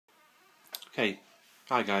Okay,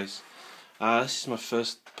 hi guys. This is my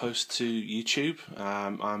first post to YouTube.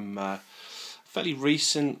 I'm a fairly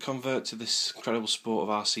recent convert to this incredible sport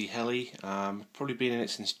of RC heli. Probably been in it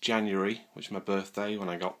since January, which is my birthday when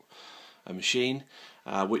I got a machine,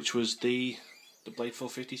 which was the Blade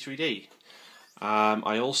 450 3D.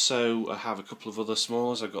 I also have a couple of other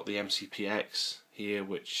smalls. I've got the MCPX here,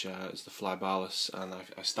 which is the flybarless, and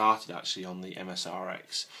I started actually on the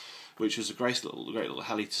MSRX, which was a great little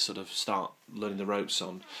heli to sort of start learning the ropes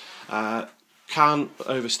on. Can't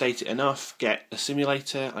overstate it enough. Get a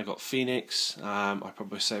simulator. I got Phoenix. I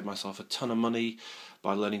probably saved myself a ton of money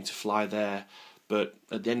by learning to fly there. But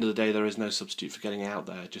at the end of the day, there is no substitute for getting out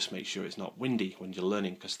there. Just make sure it's not windy when you're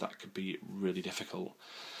learning, because that could be really difficult.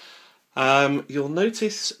 You'll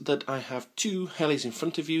notice that I have two helis in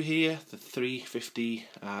front of you here: the 450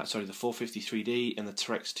 3D and the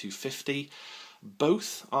Trex 250.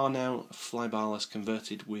 Both are now flybarless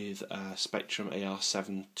converted with Spektrum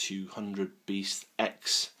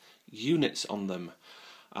AR7200BX units on them.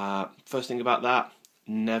 First thing about that,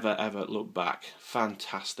 never ever look back.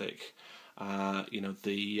 Fantastic.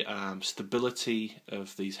 The stability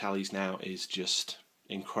of these helis now is just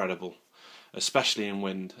incredible, especially in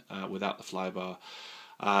wind without the flybar.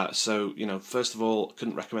 First of all,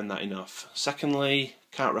 couldn't recommend that enough. Secondly,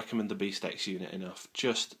 can't recommend the BX unit enough.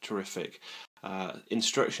 Just terrific.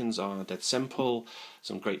 Instructions are dead simple,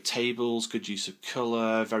 some great tables, good use of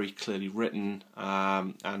colour, very clearly written,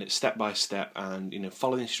 and it's step by step, and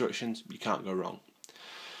follow the instructions, you can't go wrong.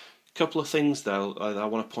 A couple of things though I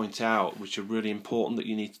want to point out which are really important that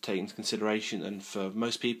you need to take into consideration, and for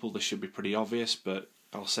most people this should be pretty obvious, but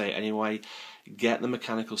I'll say it anyway. Get the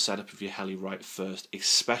mechanical setup of your heli right first,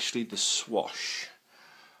 especially the swash.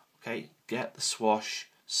 Okay, get the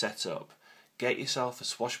swash set up. Get yourself a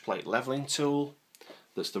swash plate leveling tool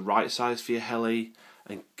that's the right size for your heli,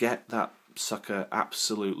 and get that sucker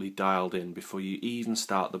absolutely dialed in before you even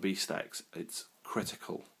start the BX. It's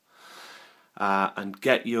critical. And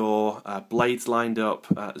get your blades lined up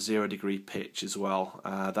at 0 degree pitch as well.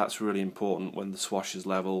 That's really important when the swash is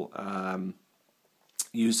level.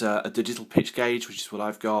 Use a digital pitch gauge, which is what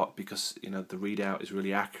I've got, because the readout is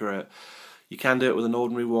really accurate. You can do it with an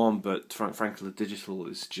ordinary one, but frankly the digital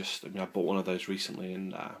is just, I bought one of those recently,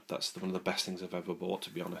 and that's one of the best things I've ever bought, to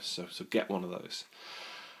be honest, so get one of those.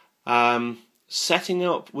 Setting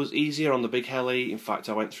up was easier on the big heli. In fact,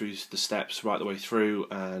 I went through the steps right the way through,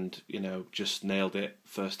 and just nailed it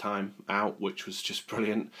first time out, which was just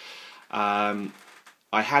brilliant. I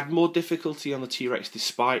had more difficulty on the T-Rex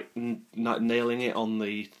despite not nailing it on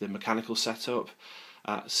the mechanical setup.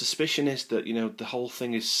 Suspicion is that the whole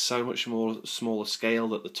thing is so much more smaller scale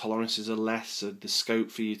that the tolerances are less, so the scope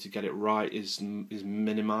for you to get it right is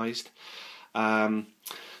minimised. After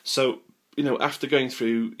going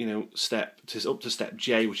through up to step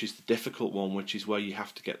J, which is the difficult one, which is where you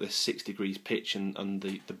have to get this 6 degrees pitch and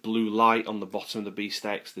the blue light on the bottom of the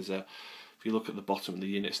BX. There's a, if you look at the bottom of the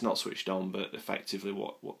unit, it's not switched on, but effectively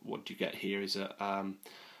what you get here is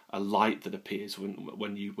a light that appears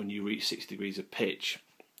when you reach 6 degrees of pitch,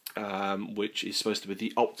 which is supposed to be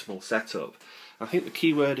the optimal setup. I think the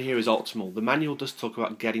key word here is optimal. The manual does talk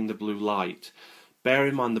about getting the blue light. Bear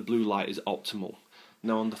in mind the blue light is optimal.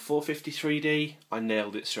 Now on the 450 3D, I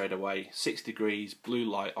nailed it straight away. 6 degrees, blue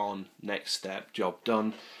light on, next step, job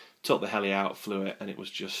done. Took the heli out, flew it, and it was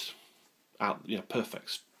just out,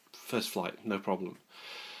 perfect. First flight, no problem.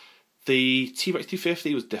 The T-Rex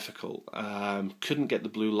 250 was difficult. Couldn't get the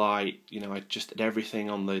blue light. I just did everything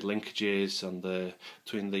on the linkages, on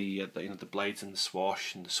between the blades and the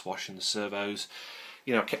swash and the servos.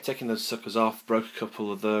 I kept taking those suckers off, broke a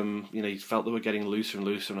couple of them. You felt they were getting looser and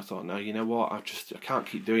looser, and I thought, no, you know what? I can't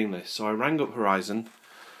keep doing this. So I rang up Horizon,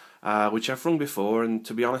 which I've rung before, and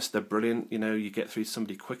to be honest, they're brilliant. You get through to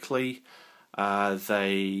somebody quickly. They're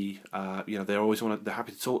happy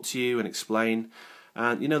to talk to you and explain.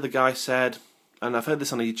 And the guy said, and I've heard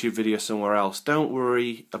this on a YouTube video somewhere else, don't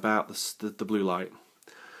worry about the blue light.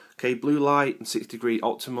 Okay, blue light and 6 degree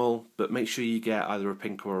optimal, but make sure you get either a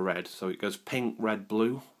pink or a red. So it goes pink, red,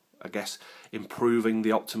 blue, I guess improving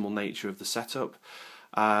the optimal nature of the setup.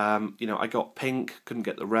 I got pink, couldn't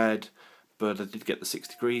get the red, but I did get the 6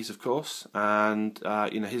 degrees, of course. And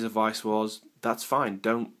his advice was, that's fine,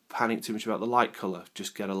 don't panic too much about the light colour,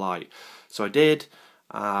 just get a light. So I did.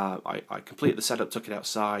 I completed the setup, took it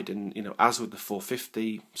outside, and as with the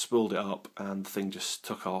 450, spooled it up, and the thing just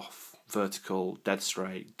took off, vertical, dead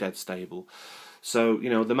straight, dead stable. So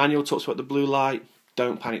the manual talks about the blue light.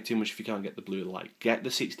 Don't panic too much if you can't get the blue light. Get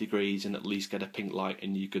the 6 degrees and at least get a pink light,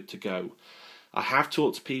 and you're good to go. I have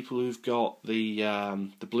talked to people who've got the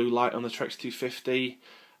blue light on the Trex 250.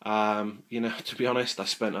 You know, to be honest, I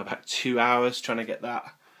spent about 2 hours trying to get that,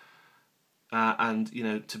 and you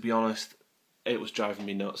know, to be honest, it was driving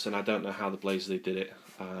me nuts, and I don't know how the blazes they did it.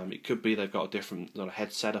 It could be they've got a different sort of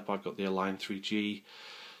head setup. I've got the Align 3G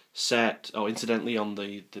set. Oh, incidentally, on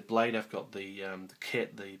the blade, I've got the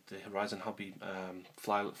kit, the Horizon Hobby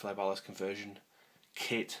fly-by-wire conversion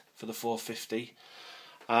kit for the 450.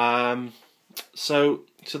 So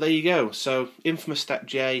there you go. So infamous step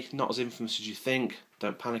J, not as infamous as you think.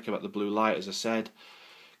 Don't panic about the blue light, as I said.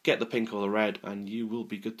 Get the pink or the red, and you will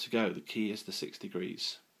be good to go. The key is the 6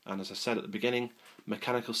 degrees. And as I said at the beginning,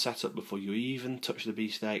 mechanical setup before you even touch the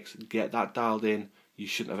B-stakes. Get that dialed in. You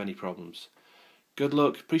shouldn't have any problems. Good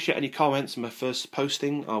luck. Appreciate any comments on my first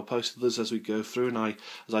posting. I'll post others as we go through and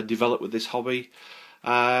as I develop with this hobby.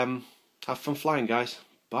 Have fun flying, guys.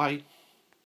 Bye.